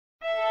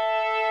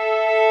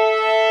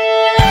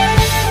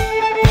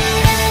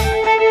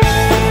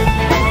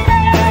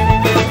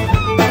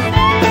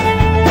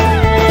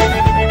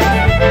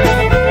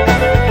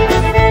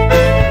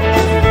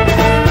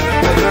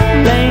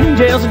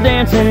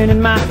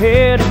in my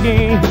head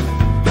again.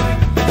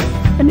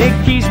 And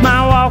it keeps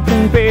my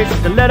walking pace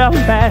to let up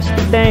past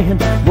the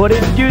dance. What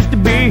it used to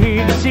be,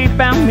 cause she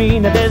found me.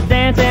 Now there's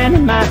dancing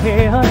in my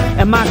head.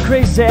 Am I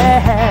crazy?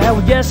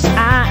 Well, yes,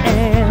 I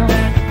am.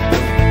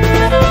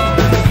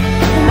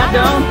 And I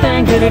don't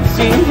think that it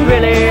seems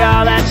really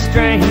all that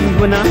strange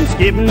when I'm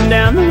skipping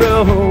down the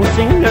road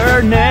singing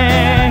her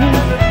name.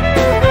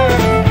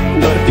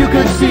 But if you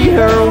could see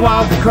her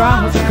walk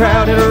across a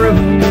crowded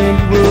room,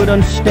 then you would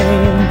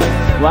understand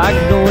why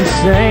I go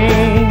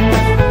insane.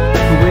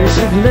 The way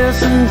she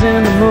glistens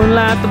in the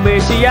moonlight, the way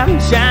she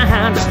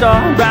outshines a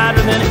star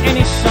brighter than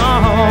any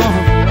song.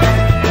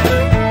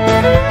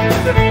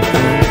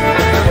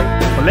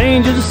 Well,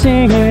 angels are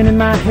singing in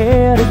my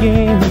head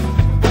again.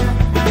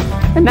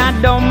 And I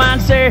don't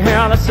mind saying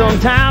that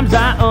sometimes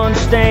I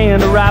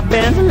understand the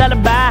robins and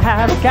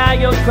lullaby, the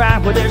coyotes cry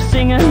when they're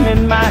singing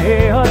in my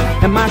head.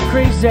 Am I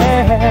crazy?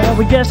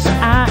 Well, yes,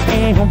 I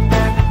am.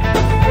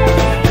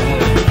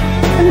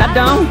 And I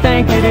don't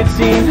think that it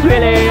seems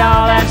really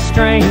all that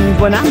strange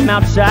when I'm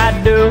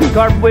outside doing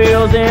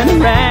cartwheels in the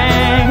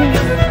rain.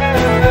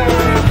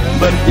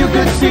 But if you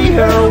could see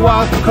her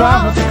walk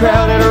across a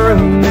crowded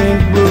room, then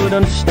you would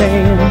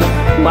understand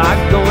why I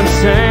go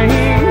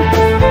insane.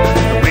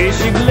 The way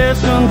she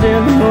glistens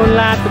in the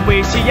moonlight, the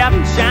way she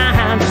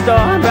outshines a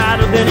star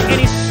brighter than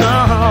any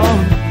song.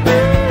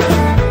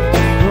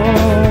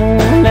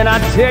 Oh, and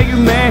I tell you,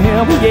 man,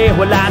 well, yeah,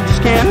 well, I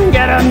just can't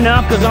get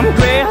enough, cause I'm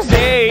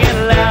crazy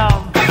in love.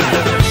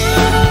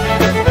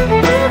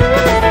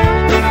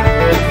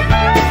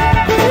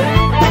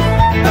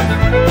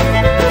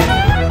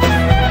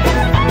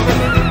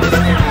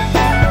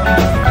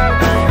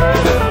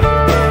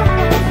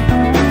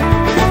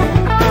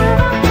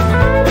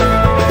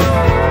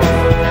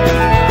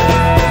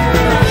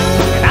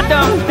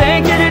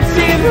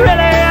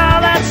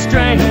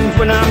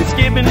 When I'm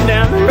skipping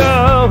down the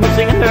road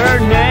singing her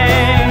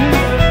name.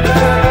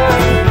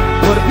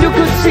 But if you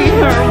could see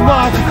her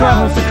walk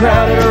across the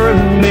crowded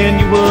room, then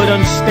you would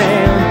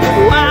understand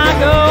why I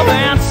go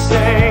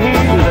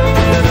insane.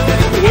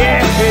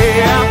 Yeah.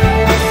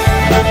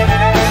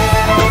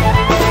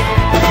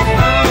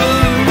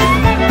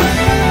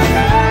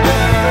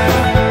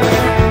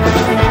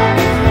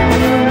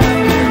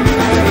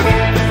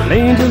 Well,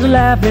 angels are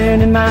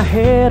laughing in my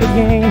head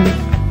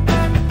again.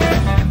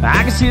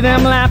 I can see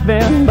them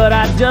laughing, but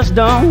I just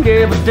don't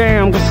give a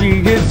damn, cause she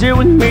is here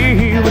with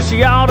me where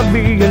she ought to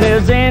be. And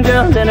there's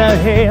angels in her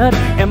head.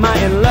 Am I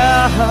in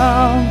love?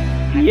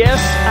 Yes,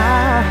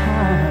 I